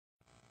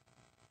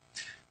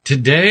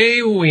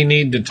Today, we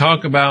need to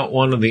talk about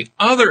one of the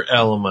other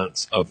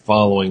elements of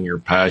following your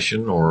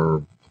passion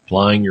or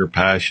applying your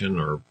passion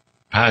or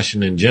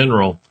passion in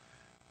general.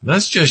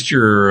 That's just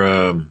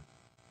your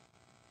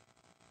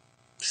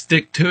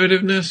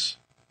stick-to-itiveness.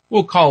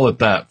 We'll call it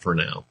that for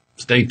now.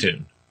 Stay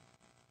tuned.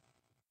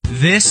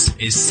 This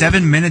is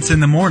 7 Minutes in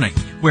the Morning,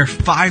 where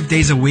 5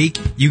 days a week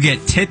you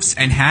get tips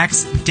and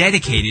hacks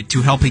dedicated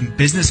to helping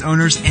business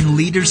owners and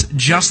leaders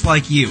just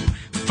like you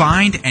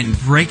find and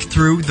break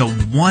through the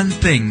one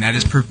thing that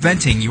is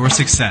preventing your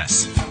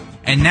success.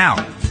 And now,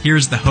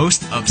 here's the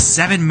host of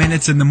 7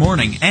 Minutes in the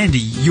Morning and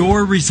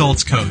your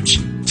results coach,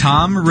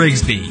 Thom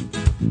Rigsby.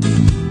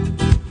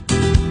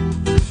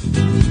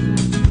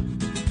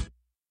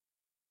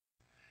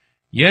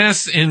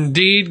 Yes,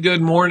 indeed.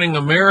 Good morning,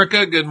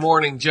 America. Good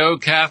morning, Joe,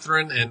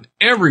 Catherine, and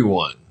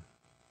everyone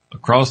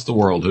across the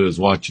world who is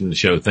watching the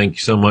show. Thank you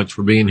so much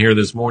for being here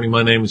this morning.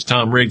 My name is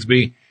Thom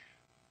Rigsby,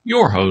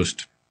 your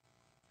host.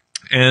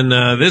 And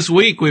this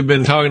week we've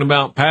been talking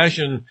about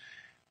passion,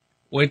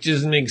 which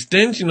is an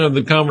extension of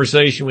the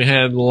conversation we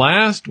had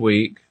last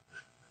week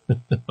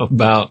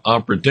about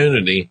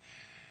opportunity.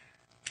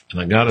 And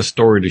I got a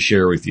story to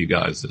share with you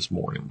guys this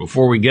morning.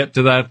 Before we get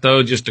to that,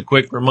 though, just a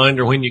quick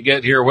reminder when you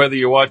get here, whether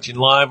you're watching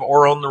live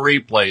or on the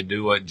replay,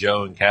 do what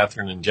Joe and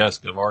Catherine and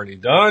Jessica have already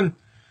done.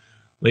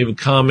 Leave a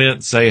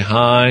comment, say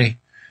hi,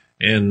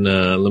 and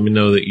let me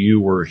know that you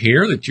were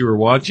here, that you were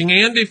watching.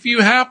 And if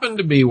you happen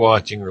to be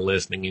watching or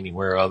listening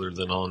anywhere other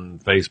than on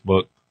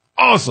Facebook,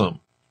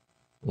 awesome.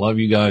 Love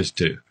you guys,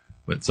 too.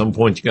 But at some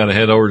point, you got to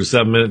head over to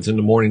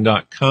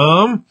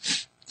 7minutesinthemorning.com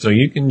so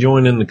you can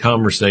join in the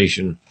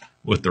conversation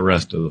with the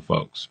rest of the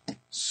folks.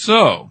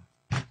 So,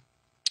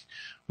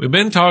 we've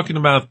been talking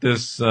about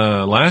this,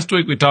 last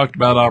week we talked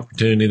about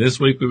opportunity.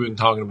 This week we've been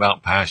talking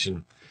about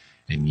passion.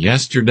 And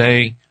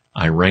yesterday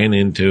I ran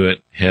into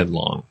it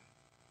headlong.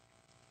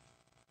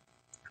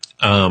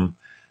 Now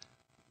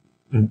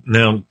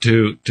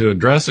to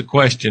address a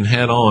question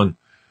head on,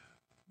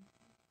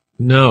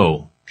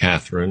 no,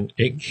 Catherine,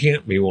 it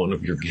can't be one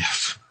of your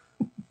gifts.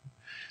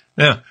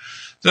 Now,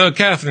 so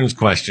Catherine's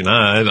question,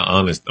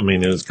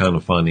 it was kind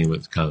of funny, but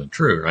it's kind of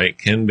true, right?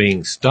 Can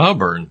being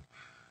stubborn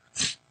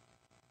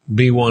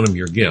be one of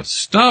your gifts?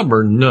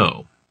 Stubborn,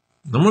 no.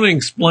 I'm going to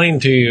explain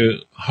to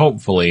you,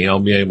 hopefully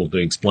I'll be able to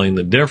explain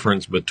the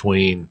difference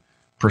between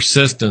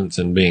persistence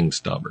and being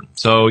stubborn.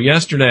 So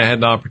yesterday I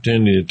had the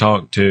opportunity to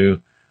talk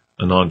to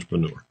an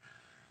entrepreneur.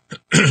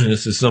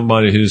 This is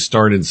somebody who's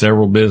started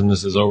several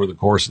businesses over the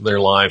course of their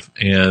life,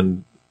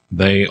 and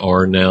they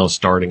are now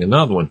starting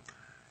another one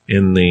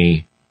in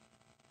the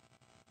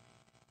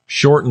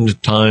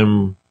shortened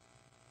time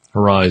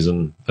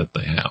horizon that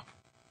they have.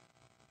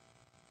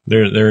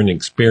 They're an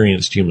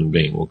experienced human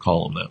being. We'll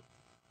call them that.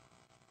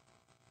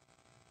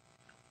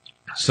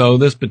 So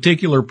this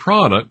particular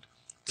product,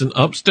 it's an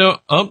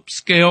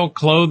upscale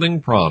clothing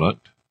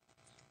product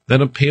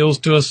that appeals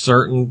to a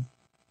certain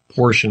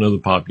portion of the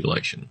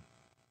population.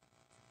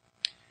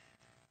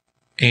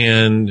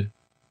 And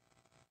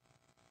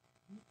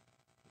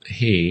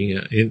he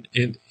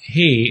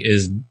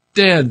is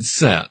dead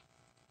set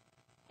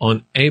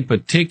on a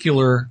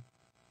particular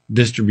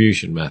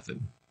distribution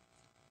method.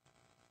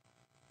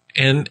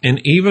 And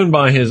even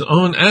by his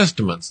own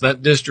estimates,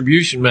 that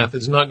distribution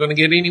method is not going to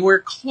get anywhere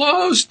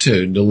close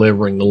to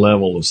delivering the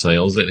level of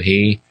sales that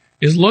he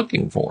is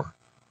looking for.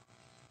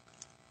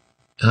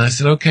 And I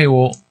said, okay,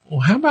 well,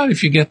 how about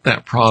if you get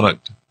that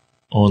product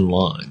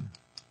online?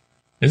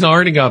 It's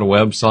already got a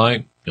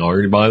website. You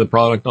already buy the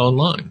product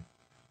online,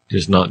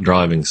 just not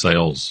driving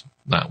sales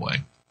that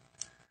way.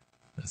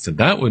 I said,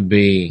 it'd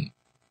be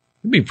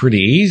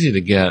pretty easy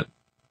to get,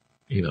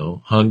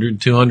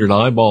 100, 200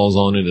 eyeballs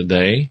on it a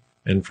day.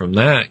 And from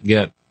that,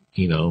 get,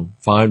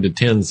 5 to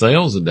 10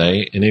 sales a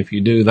day. And if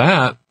you do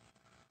that,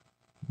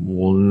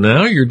 well,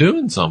 now you're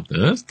doing something.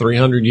 That's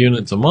 300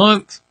 units a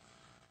month.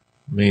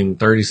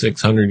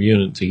 3,600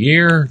 units a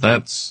year.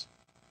 That's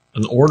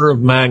an order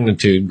of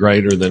magnitude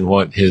greater than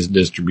what his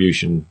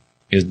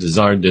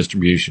desired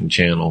distribution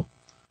channel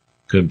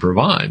could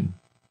provide.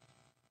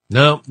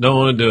 No, don't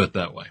want to do it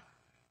that way.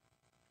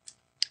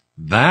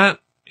 That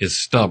is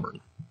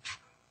stubborn.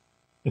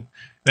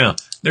 Now,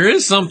 there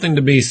is something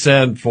to be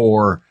said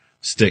for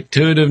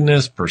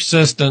stick-to-itiveness,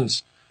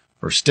 persistence,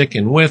 for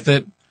sticking with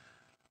it.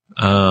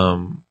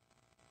 And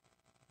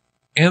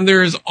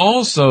there is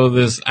also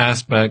this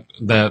aspect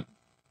that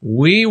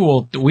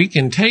we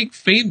can take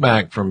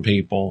feedback from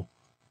people,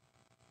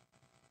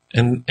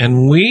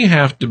 and we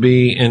have to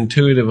be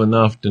intuitive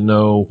enough to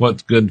know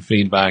what's good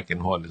feedback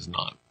and what is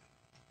not.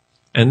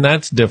 And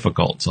that's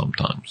difficult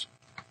sometimes.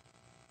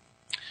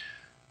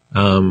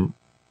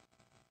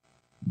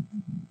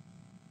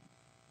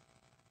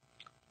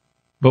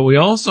 But we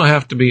also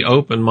have to be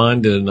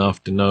open-minded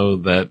enough to know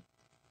that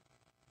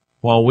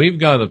while we've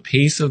got a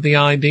piece of the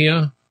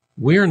idea,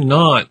 we're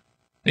not,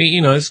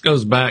 this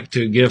goes back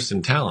to gifts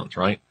and talents,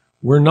 right?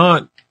 We're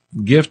not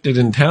gifted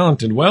and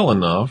talented well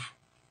enough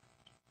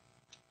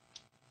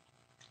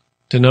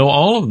to know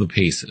all of the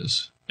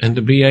pieces and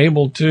to be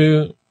able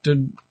to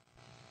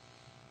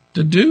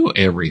to do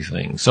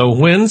everything. So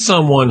when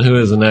someone who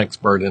is an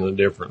expert in a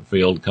different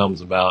field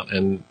comes about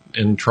and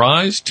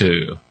tries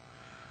to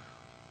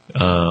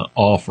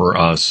offer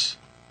us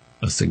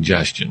a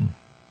suggestion,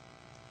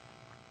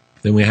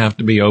 then we have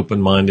to be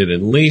open-minded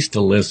at least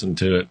to listen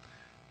to it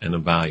and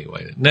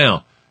evaluate it.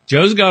 Now,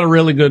 Joe's got a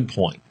really good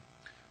point.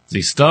 Is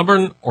he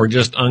stubborn or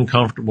just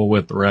uncomfortable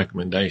with the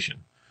recommendation?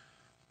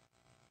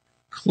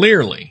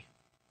 Clearly,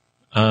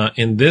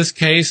 in this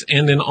case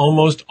and in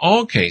almost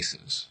all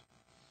cases,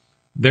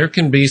 there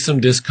can be some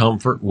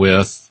discomfort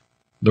with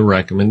the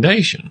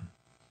recommendation.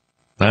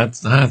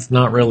 That's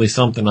not really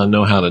something I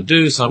know how to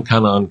do, so I'm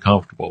kind of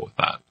uncomfortable with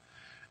that.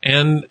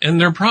 And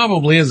there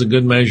probably is a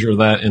good measure of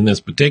that in this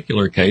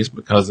particular case,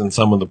 because in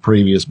some of the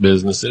previous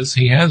businesses,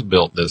 he has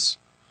built this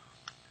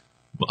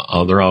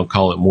other, I'll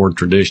call it more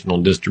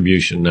traditional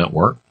distribution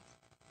network.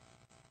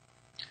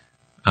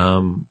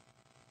 And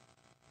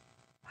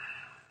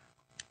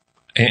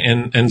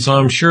so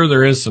I'm sure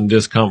there is some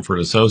discomfort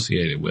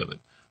associated with it.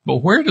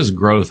 But where does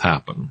growth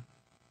happen?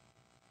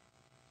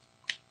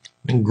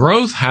 And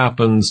growth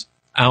happens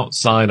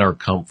outside our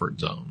comfort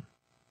zone,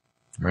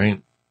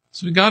 right?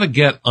 So we got to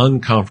get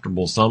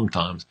uncomfortable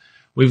sometimes.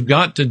 We've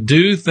got to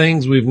do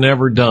things we've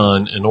never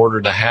done in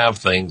order to have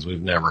things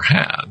we've never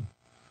had,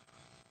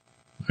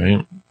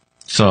 right?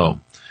 So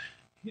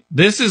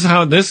this is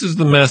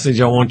the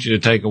message I want you to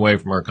take away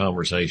from our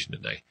conversation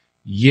today.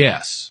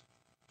 Yes,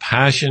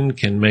 passion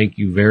can make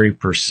you very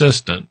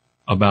persistent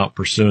about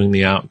pursuing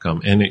the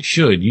outcome, and it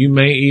should. You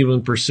may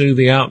even pursue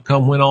the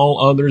outcome when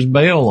all others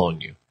bail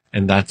on you,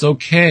 and that's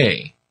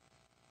okay.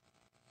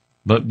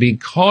 But be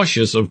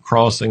cautious of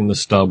crossing the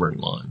stubborn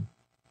line.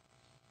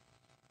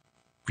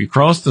 If you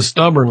cross the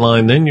stubborn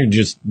line, then you're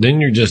just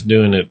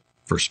doing it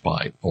for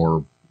spite,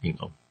 or,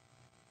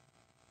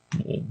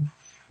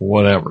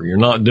 whatever. You're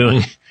not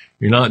doing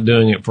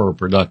it for a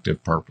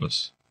productive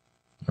purpose.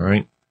 All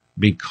right.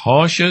 Be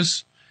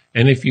cautious.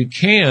 And if you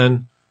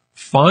can,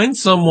 find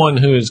someone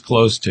who is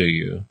close to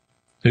you,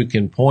 who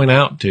can point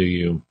out to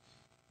you,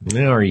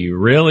 are you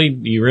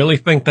really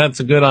think that's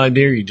a good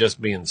idea? Or are you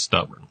just being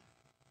stubborn?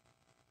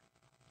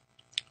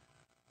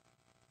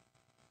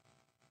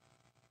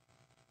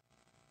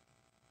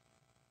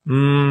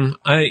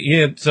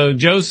 So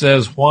Joe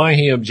says why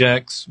he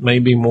objects may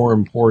be more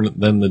important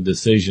than the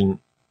decision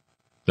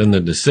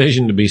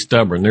to be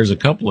stubborn. There's a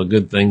couple of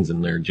good things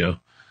in there, Joe.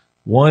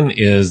 One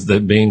is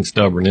that being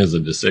stubborn is a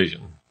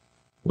decision.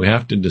 We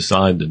have to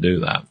decide to do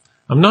that.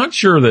 I'm not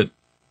sure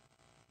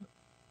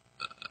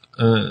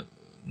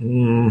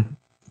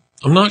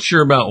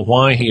about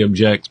why he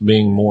objects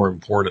being more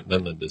important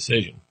than the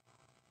decision.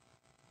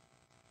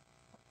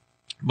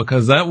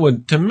 Because that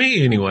would, to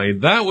me anyway,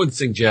 that would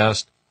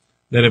suggest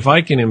that if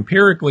I can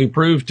empirically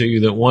prove to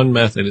you that one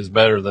method is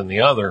better than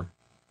the other,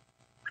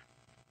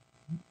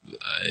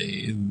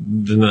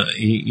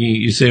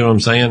 you see what I'm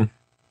saying?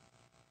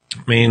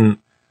 I mean,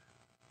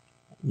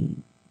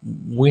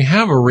 we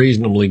have a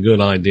reasonably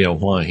good idea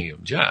why he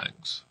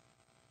objects.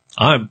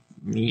 It's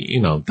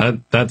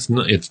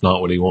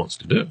not what he wants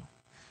to do.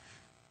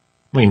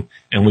 I mean,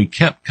 and we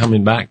kept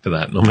coming back to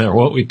that, no matter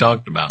what we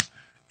talked about,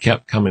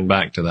 kept coming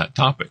back to that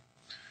topic,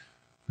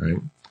 right?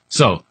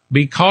 So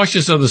be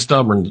cautious of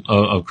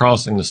of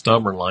crossing the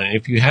stubborn line.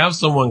 If you have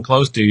someone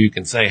close to you, you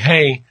can say,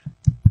 hey,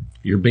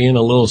 you're being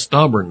a little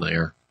stubborn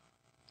there.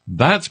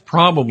 That's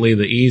probably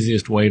the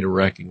easiest way to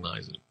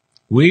recognize it.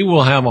 We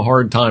will have a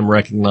hard time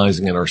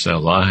recognizing it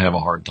ourselves. I have a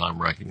hard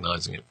time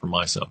recognizing it for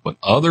myself, but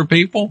other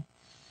people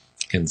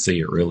can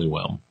see it really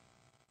well.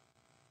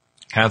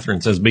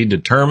 Catherine says, be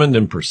determined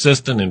and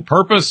persistent in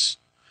purpose,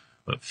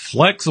 but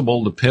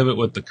flexible to pivot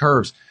with the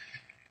curves.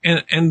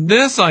 And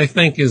this, I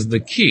think, is the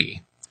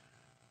key.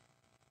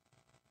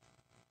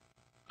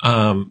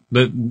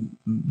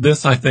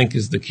 This, I think,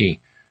 is the key.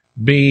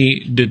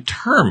 Be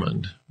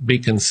determined, be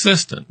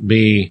consistent,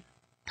 be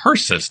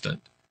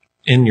persistent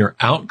in your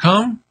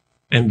outcome,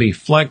 and be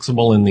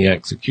flexible in the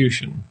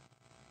execution.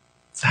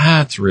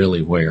 That's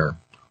really where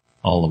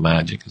all the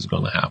magic is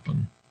going to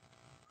happen.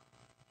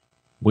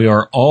 We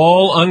are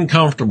all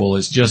uncomfortable.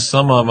 It's just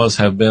some of us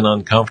have been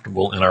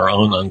uncomfortable in our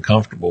own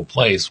uncomfortable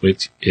place,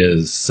 which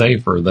is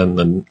safer than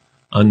the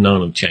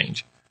unknown of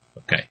change.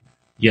 Okay.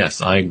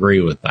 Yes, I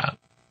agree with that.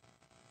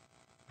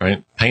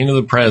 Right? Pain of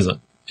the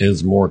present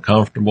is more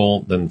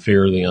comfortable than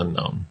fear of the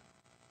unknown.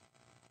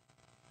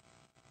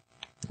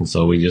 And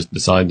so we just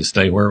decide to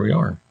stay where we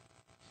are.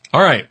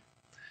 All right.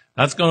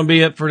 That's going to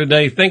be it for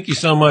today. Thank you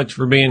so much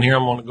for being here.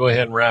 I'm going to go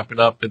ahead and wrap it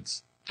up.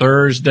 It's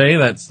Thursday.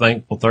 That's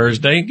Thankful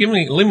Thursday.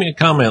 Leave me a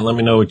comment. Let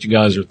me know what you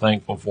guys are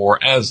thankful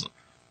for. As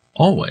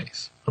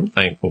always, I'm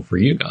thankful for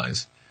you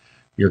guys,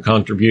 your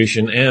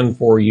contribution, and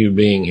for you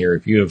being here.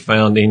 If you have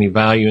found any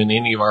value in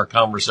any of our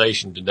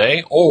conversation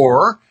today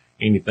or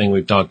anything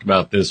we've talked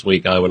about this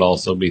week, I would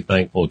also be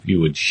thankful if you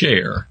would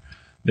share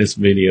this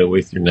video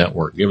with your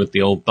network. Give it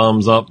the old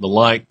thumbs up, the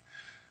like,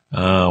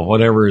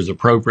 whatever is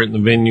appropriate in the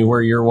venue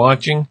where you're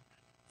watching,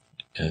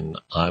 and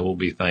I will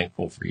be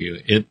thankful for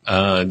you.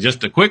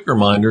 Just a quick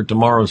reminder,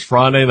 tomorrow's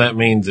Friday. That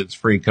means it's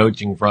Free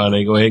Coaching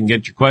Friday. Go ahead and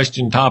get your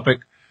question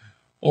topic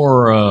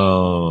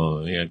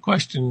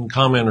question,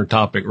 comment, or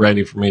topic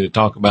ready for me to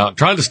talk about.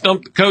 Try to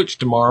stump the coach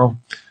tomorrow.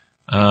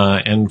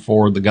 And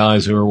for the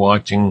guys who are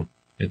watching,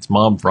 it's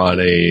Mob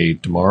Friday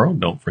tomorrow.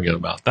 Don't forget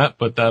about that.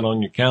 Put that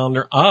on your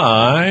calendar.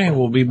 I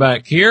will be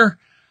back here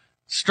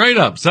straight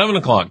up 7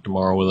 o'clock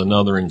tomorrow with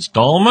another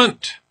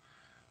installment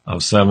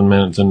of 7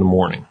 Minutes in the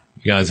Morning.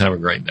 You guys have a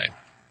great day.